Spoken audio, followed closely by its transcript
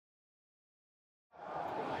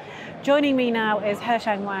Joining me now is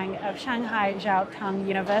Hesheng Wang of Shanghai Jiao Tong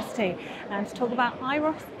University, and to talk about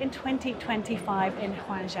IROS in 2025 in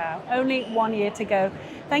Hangzhou. Only 1 year to go.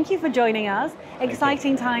 Thank you for joining us.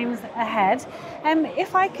 Exciting times ahead.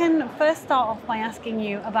 If I can first start off by asking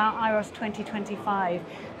you about IROS 2025,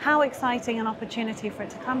 how exciting an opportunity for it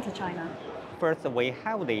to come to China? First, we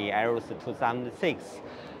have the IROS 2006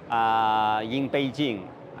 in Beijing.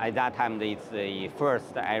 At that time, it's the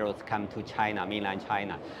first IROS come to China, mainland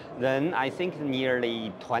China. Then I think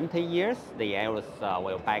nearly 20 years, the IROS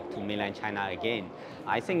will back to mainland China again.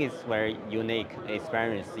 I think it's very unique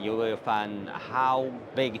experience. You will find how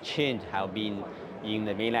big change have been in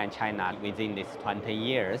the mainland China within these 20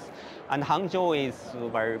 years. And Hangzhou is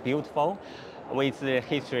very beautiful with the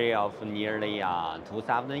history of nearly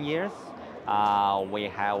 2,000 years. We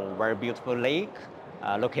have a very beautiful lake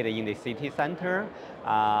located in the city center,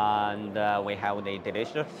 and we have the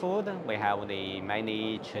delicious food, we have the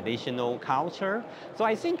many traditional culture. So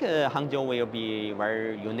I think Hangzhou will be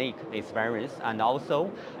very unique experience, and also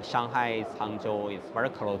Shanghai and Hangzhou is very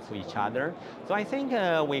close to each other. So I think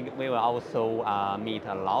we will also meet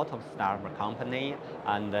a lot of startup company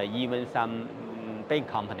and even some big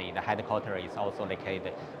company. The headquarters is also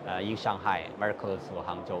located in Shanghai, very close to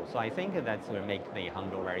Hangzhou. So I think that will make the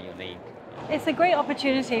Hangzhou very unique. It's a great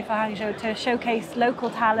opportunity for Hangzhou to showcase local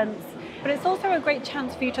talents, but it's also a great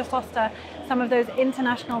chance for you to foster some of those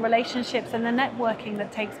international relationships and the networking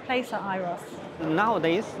that takes place at IROS.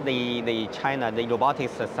 Nowadays, the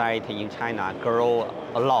robotics society in China grow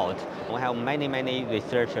a lot. We have many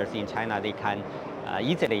researchers in China. They can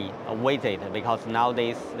easily visit, because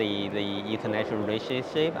nowadays the international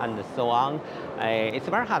relationship and so on, it's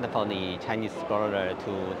very hard for the Chinese scholar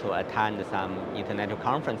to attend some international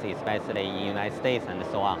conferences, especially in the United States and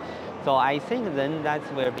so on. So I think then that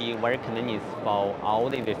will be very convenient for all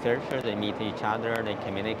the researchers. They meet each other, they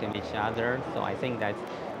communicate with each other. So I think that's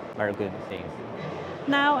very good thing.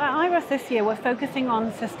 Now at IROS this year, we're focusing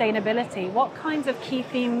on sustainability. What kinds of key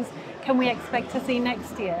themes can we expect to see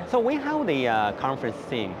next year? So we have the conference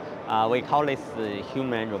theme. We call this the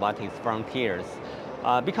Human Robotics Frontiers.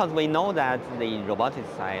 Because we know that the robotics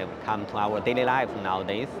have come to our daily life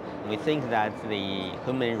nowadays. We think that the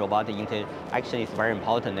human-robotic interaction is very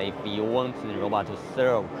important if you want the robot to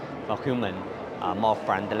serve the human more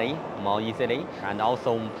friendly, more easily, and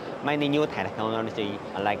also many new technology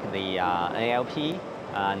like the NLP,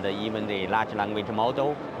 and even the large language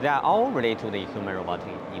model, they are all related to the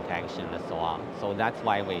human-robotic interaction and so on. So that's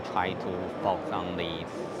why we try to focus on the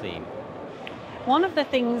theme. One of the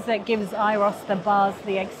things that gives IROS the buzz,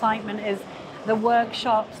 the excitement, is the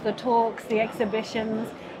workshops, the talks, the exhibitions.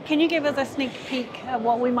 Can you give us a sneak peek at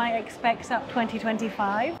what we might expect up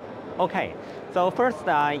 2025? Okay, so first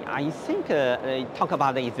I think talk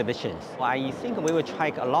about the exhibitions. I think we will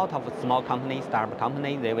track a lot of small companies, startup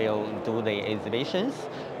companies. They will do the exhibitions.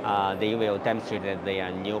 They will demonstrate their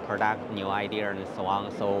new product, new idea, and so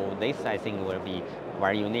on. So this I think will be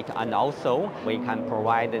very unique. And also we can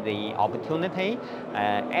provide the opportunity.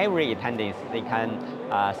 Every attendee they can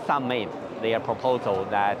submit their proposal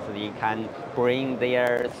that they can bring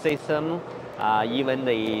their system. Even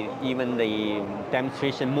the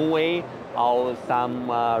demonstration movie or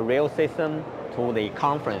some real system to the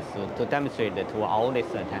conference to demonstrate to all these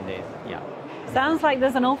attendees. Yeah. Sounds like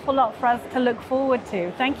there's an awful lot for us to look forward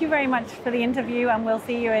to. Thank you very much for the interview, and we'll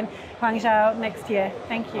see you in Hangzhou next year.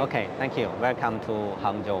 Thank you. Okay, thank you. Welcome to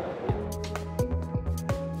Hangzhou.